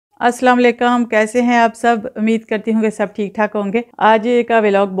अस्सलाम वालेकुम, कैसे हैं आप सब। उम्मीद करती हूँ कि सब ठीक ठाक होंगे। आज का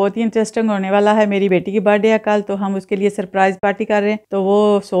व्लॉग बहुत ही इंटरेस्टिंग होने वाला है। मेरी बेटी की बर्थडे है कल, तो हम उसके लिए सरप्राइज़ पार्टी कर रहे हैं। तो वो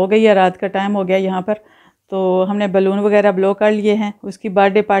सो गई है, रात का टाइम हो गया यहाँ पर, तो हमने बलून वगैरह ब्लो कर लिए हैं। उसकी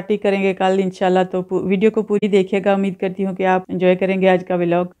बर्थडे पार्टी करेंगे कल इंशाल्लाह। तो वीडियो को पूरी देखिएगा, उम्मीद करती हूँ कि आप एंजॉय करेंगे आज का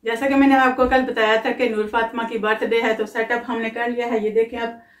व्लॉग। जैसा कि मैंने आपको कल बताया था कि नूर फातिमा की बर्थडे है, तो सेटअप हमने कर लिया है। ये देखें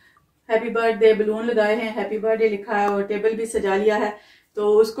आप, हैप्पी बर्थडे बलून लगाए हैं, हैप्पी बर्थडे लिखा है और टेबल भी सजा लिया है। तो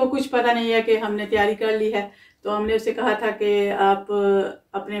उसको कुछ पता नहीं है कि हमने तैयारी कर ली है। तो हमने उसे कहा था कि आप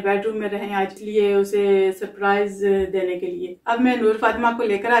अपने बेडरूम में रहें आज के लिए, उसे सरप्राइज देने के लिए। अब मैं नूर फातिमा को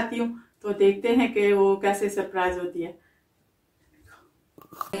लेकर आती हूँ, तो देखते हैं कि वो कैसे सरप्राइज होती है।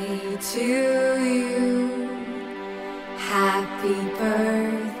 Happy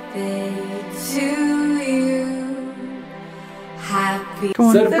birthday to you. Happy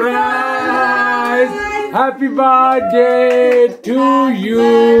surprise! Happy birthday to you,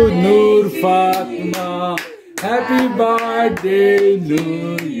 Noor Fatima. Happy birthday to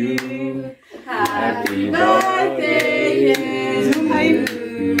you. Happy birthday to you.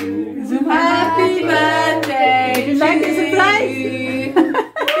 Happy birthday! Did you like the surprise?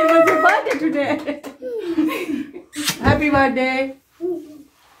 It was your birthday today. Happy birthday!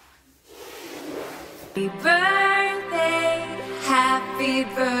 Happy birthday, happy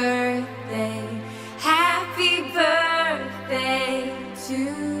birthday, happy birthday to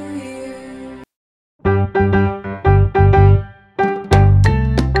you.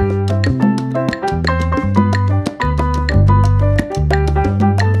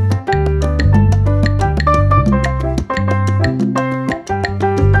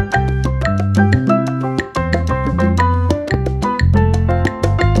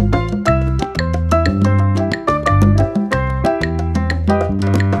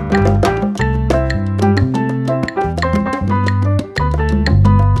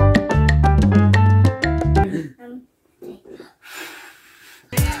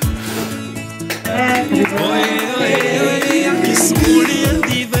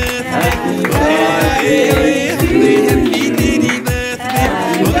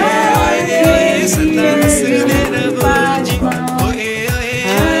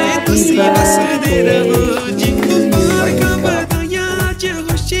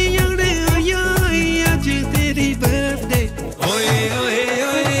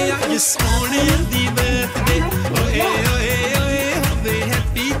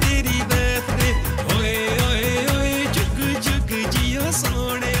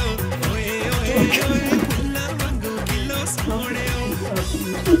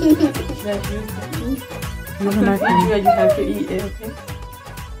 You have to eat it, okay?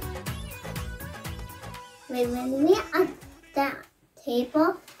 When we at the table,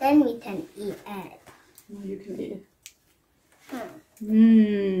 then we can eat it. No, you can eat it.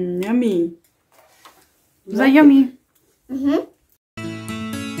 Yummy. Is that yummy? Mm-hmm.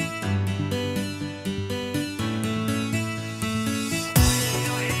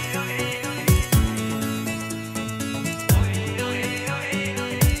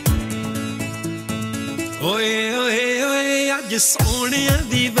 Oye oye oye, ਅੱਜ ਸੋਹਣਿਆਂ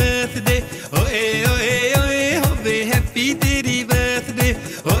ਦੀ birthday. ਓਏ ਓਏ ਓਏ, ਹੋਵੇ happy ਤੇਰੀ birthday.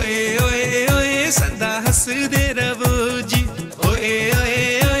 ਓਏ ਓਏ ਓਏ, ਸਦਾ ਹੱਸਦੇ ਰਹੋ ਜੀ। ਓਏ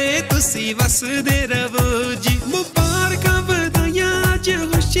ਓਏ ਓਏ, ਤੁਸੀਂ ਵਸਦੇ ਰਹੋ ਜੀ। ਮੁਬਾਰਕਾਂ ਵਧਾਈਆਂ, ਅੱਜ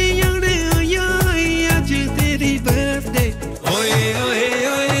ਖੁਸ਼ੀਆਂ ਨੇ ਆਈਆਂ, ਅੱਜ ਤੇਰੀ ਬਰਥਡੇ। ਓਏ ਓਏ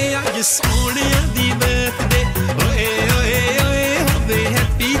ਓਏ, ਅੱਜ ਸੋਹਣਿਆਂ ਦੀ ਬਰਥਡੇ। ਓਏ ਓਏ ਓਏ, ਹੋਵੇ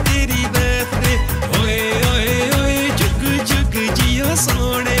ਹੈਪੀ ਤੇਰੀ ਬਰਥਡੇ।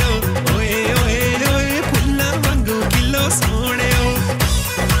 ਸੋਹਣਿਓ ਓਏ ਓਏ ਓਏ, ਫੁੱਲਾਂ ਵਾਂਗੂ ਕਿਲੋ ਸੋਹਣਿਓ।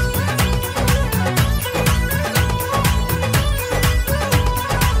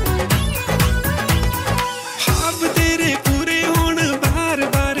 ਖਾਬ ਤੇਰੇ ਪੂਰੇ ਹੋਣ, ਬਾਰ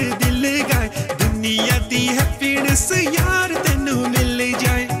ਬਾਰ ਦਿਲ ਗਾਏ, ਦੁਨੀਆ ਦੀ ਹੈਪੀਨੈਸ ਯਾਰ ਤੈਨੂੰ ਮਿਲ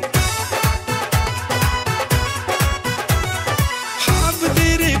ਜਾਏ। ਖਾਬ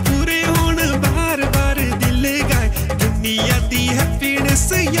ਤੇਰੇ ਪੂਰੇ ਹੋਣ, ਬਾਰ ਬਾਰ ਦਿਲ ਗਾਏ, ਦੁਨੀਆ ਦੀ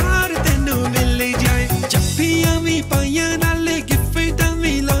ਹੈਪੀਨੈਸ ਯਾਰ ਤੈਨੂੰ ਮਿਲ ਜਾਏ। ਜੱਫੀਆਂ ਵੀ ਪਾਈਆਂ, ਨਾਲੇ ਗਿਫਟਾਂ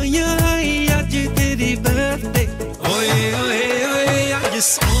ਵੀ ਲਾਈਆਂ, ਅੱਜ ਤੇਰੀ ਬਰਥਡੇ। ਓਏ ਓਏ ਓਏ, ਅੱਜ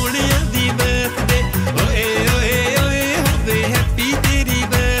ਸੋਹਣਿਆਂ ਦੀ ਬਰਥਡੇ। ਓਏ ਓਏ ਓਏ, ਹੋਵੇ ਹੈਪੀ ਤੇਰੀ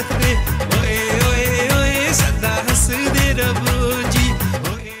ਬਰਥਡੇ। ਓਏ ਓਏ ਓਏ, ਸਦਾ ਹੱਸਦੇ ਰਹੋ ਜੀ।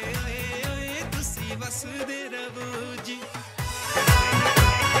 ਓਏ ਓਏ ਓਏ, ਤੁਸੀਂ ਵਸਦੇ ਰਹੋ ਜੀ।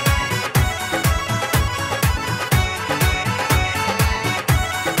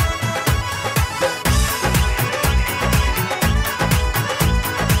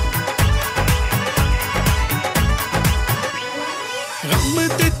 ਗਮ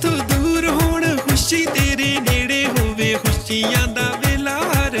ਤੇ ਤੇਥੋਂ ਦੂਰ ਹੋਣ ਖੁਸ਼ੀ ਤੇਰੇ ਨੇੜੇ ਹੋਵੇ ਖੁਸ਼ੀਆਂ ਦਾ ਵੇਲਾ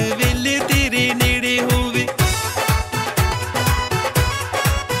ਹਰ ਵੇਲੇ ਤੇਰੇ ਨੇੜੇ ਹੋਵੇ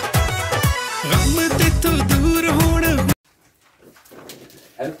ਗਮ ਤੇਥੋਂ ਦੂਰ ਹੋਣ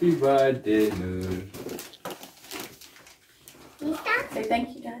Happy birthday, Noor. Say thank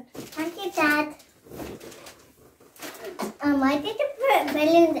you, Dad. Thank you, Dad. Why did you put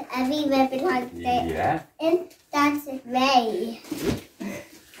balloons everywhere because they're in Dad's way?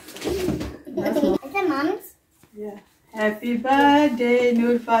 Is it Mom's? Yeah. Happy birthday,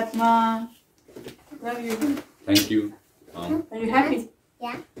 Noor Fatma. Love you. Thank you. Are you happy?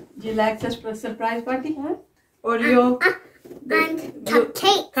 Yeah. Do you like this surprise party? Oreo. And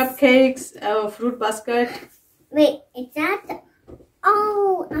cupcakes. Cupcakes, fruit basket. Wait, is that?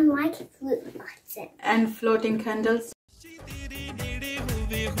 Oh, I like fruit basket. And floating candles. ਤੇਰੇ ਨੇੜੇ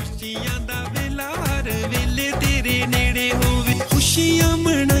ਹੋਵੇ ਖੁਸ਼ੀਆਂ ਦਾ ਵੇਲਾ ਹਰ ਵੇਲੇ ਤੇਰੇ ਨੇੜੇ ਹੋਵੇ ਖੁਸ਼ੀਆਂ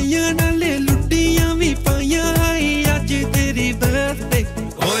ਮਨਾਈਆਂ ਨਾਲੇ ਲੁੱਟੀਆਂ ਵੀ ਪਾਈਆਂ ਆਈ ਅੱਜ ਤੇਰੀ ਬਰਥਡੇ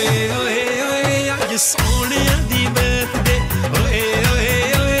ਓਏ ਓਏ ਓਏ ਅੱਜ ਸੋਹਣਿਆਂ ਦੀ ਬਰਥਡੇ ਓਏ ਓਏ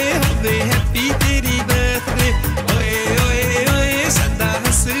ਓਏ ਹੋਵੇ ਹੈਪੀ ਤੇਰੀ ਬਰਥਡੇ ਓਏ ਓਏ ਓਏ ਸਦਾ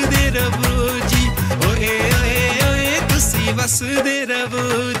ਹੱਸਦੇ ਰਹੋ ਜੀ ਓਏ ਓਏ ਓਏ ਤੁਸੀਂ ਵਸਦੇ ਰਹੋ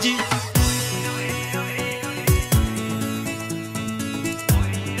ਜੀ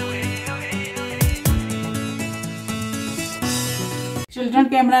चिल्ड्रन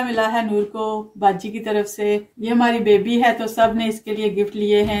कैमरा मिला है नूर को बाजी की तरफ से। ये हमारी बेबी है तो सब ने इसके लिए गिफ्ट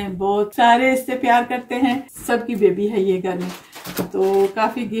लिए हैं, बहुत सारे इससे प्यार करते हैं, सबकी बेबी है ये घर में, तो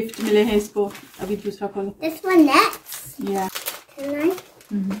काफी गिफ्ट मिले हैं इसको। अभी दूसरा खोलो। This one next. Yeah. Can I?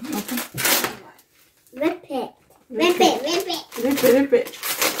 Okay. Rip it. Rip it. Rip it. Rip it, rip it.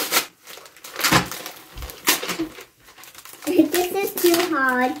 This is too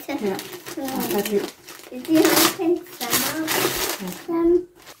hard. Yeah. That's it. Is it hard to some?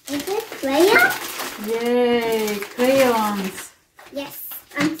 Is it crayon? Yay, crayons. Yes.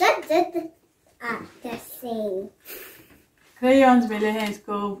 I'm so good at guessing. crayons मिले हैं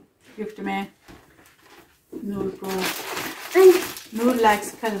इसको gift में नूर को। And Noor likes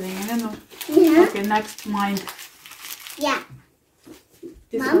coloring, है ना Noor? yeah. Okay, next mine. Yeah.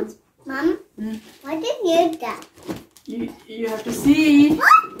 This Mom? one's- Mom? What did you get? You have to see.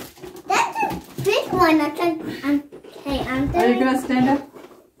 That's a big one. Okay, I'm Are you doing. gonna stand up?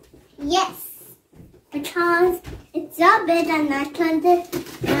 Yes. Because it's so big and I turned it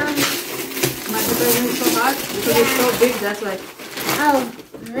down. My present is so hard because it's so big. That's why. Oh,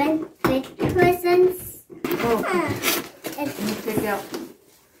 when big presents. Oh, It's, let me take it out.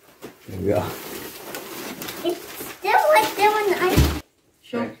 There we go. it's still like the one I.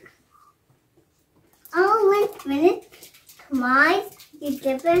 Sure. Oh, when it comes, you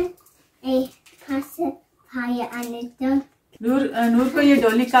give it a pacifier and it don't. नूर को ये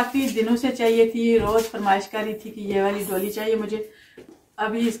डॉली काफी दिनों से चाहिए थी, रोज फरमाइश कर रही थी कि ये वाली डॉली चाहिए मुझे।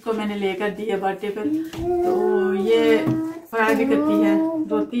 अभी इसको मैंने लेकर दी है बर्थडे पर, तो ये पढ़ाई भी करती है,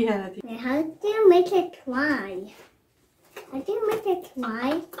 रोती है। How do you make it fly? How do you make it fly?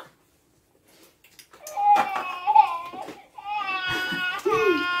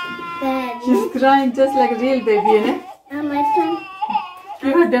 Then, She's crying just like a real baby, है ना? my turn.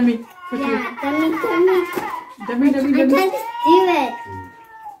 Give her dummy. Yeah, dummy. Dummy, dummy, I dummy. can't do it.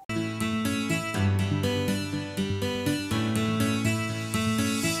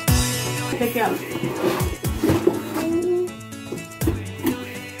 Take it out.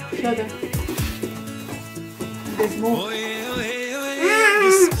 Show them. There's more. ਓਏ ਓਏ ਓਏ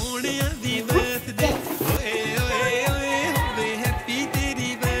ਸੋਹਣਿਆਂ ਦੀ birthday ਓਏ ਓਏ ਓਏ ਹੋਵੇ happy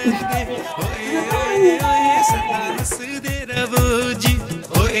ਤੇਰੀ ਬਰਥਡੇ ਓਏ ਓਏ ਓਏ ਸਦਾ ਹੱਸਦੇ ਰਹੋ ਜੀ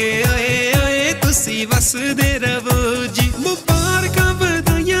ਓਏ ਓਏ ਓਏ ਤੁਸੀਂ ਵਸਦੇ ਰਹੋ ਜੀ ਮੁਬਾਰਕਾਂ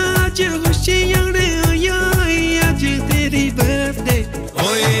ਵਧਾਈਆਂ ਅੱਜ ਖੁਸ਼ੀਆਂ ਨੇ ਆਈਆਂ ਅੱਜ ਤੇਰੀ ਬਰਥਡੇ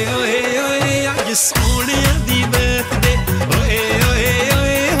ਓਏ ਓਏ ਓਏ ਅੱਜ ਸੋਹਣਿਆਂ ਦੀ ਬਰਥਡੇ ਓਏ ਓਏ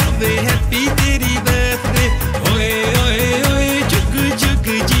ਓਏ ਹੋਵੇ ਹੈਪੀ ਤੇਰੀ ਬਰਥਡੇ ਓਏ ਓਏ ਓਏ ਜੁਗ ਜੁਗ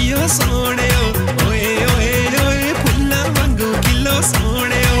ਜੀਓ ਸੋਹਣਿਓ ਓਏ ਓਏ ਓਏ ਫੁੱਲਾਂ ਵਾਂਗੂ ਖਿਲੋ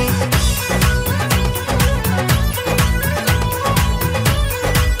ਸੋਹਣਿਓ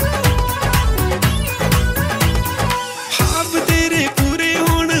ਖਾਬ ਤੇਰੇ ਪੂਰੇ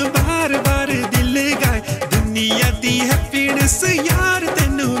ਹੋਣ ਬਾਰ ਬਾਰ ਦਿਲ ਗਾਏ ਦੁਨੀਆ ਦੀ ਹੈਪੀਨੈਸ ਯਾਰ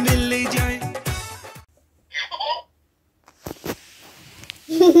ਤੈਨੂੰ ਮਿਲ ਜਾਏ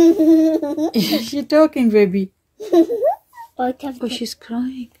Is she talking, baby? Both of Oh, she's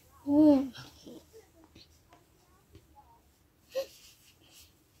crying. them.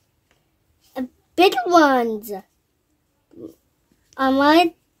 Big ones. I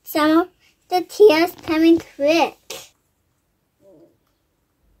want some of the tears coming quick.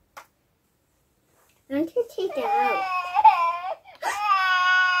 Don't you take it out.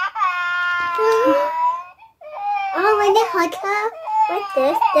 Oh, when they hug her with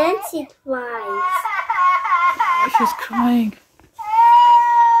this, then she cries. She's crying.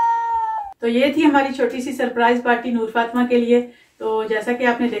 तो ये थी हमारी छोटी सी surprise party नूर फातिमा के लिए। तो जैसा कि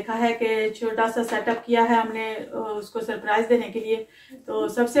आपने देखा है कि छोटा सा सेटअप किया है हमने उसको सरप्राइज देने के लिए। तो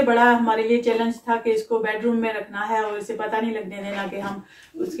सबसे बड़ा हमारे लिए चैलेंज था कि इसको बेडरूम में रखना है और इसे पता नहीं लगने देना कि हम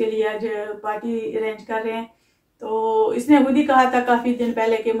उसके लिए आज पार्टी अरेंज कर रहे हैं। तो इसने खुद ही कहा था काफी दिन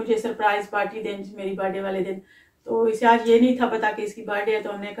पहले कि मुझे सरप्राइज पार्टी दें मेरी बर्थडे वाले दिन। तो इसे आज ये नहीं था पता कि इसकी बर्थडे है,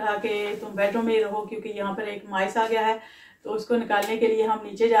 तो हमने कहा कि तुम बेडरूम में ही रहो क्योंकि यहाँ पर एक माइस आ गया है, तो उसको निकालने के लिए हम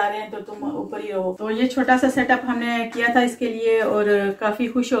नीचे जा रहे हैं, तो तुम ऊपर ही रहो। तो ये छोटा सा सेटअप हमने किया था इसके लिए और काफ़ी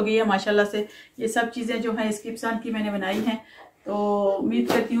खुश हो गई है माशाल्लाह से। ये सब चीज़ें जो हैं इसकी पसंद की मैंने बनाई हैं। तो उम्मीद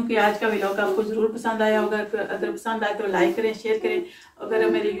करती हूँ कि आज का व्लॉग आपको ज़रूर पसंद आया होगा। अगर पसंद आए तो लाइक करें, शेयर करें। अगर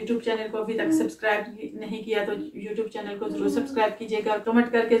मेरे यूट्यूब चैनल को अभी तक सब्सक्राइब नहीं किया तो यूट्यूब चैनल को ज़रूर सब्सक्राइब कीजिएगा और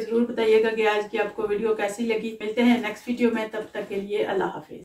कमेंट करके ज़रूर बताइएगा कि आज की आपको वीडियो कैसी लगी। मिलते हैं नेक्स्ट वीडियो में, तब तक के लिए अल्लाह हाफिज़।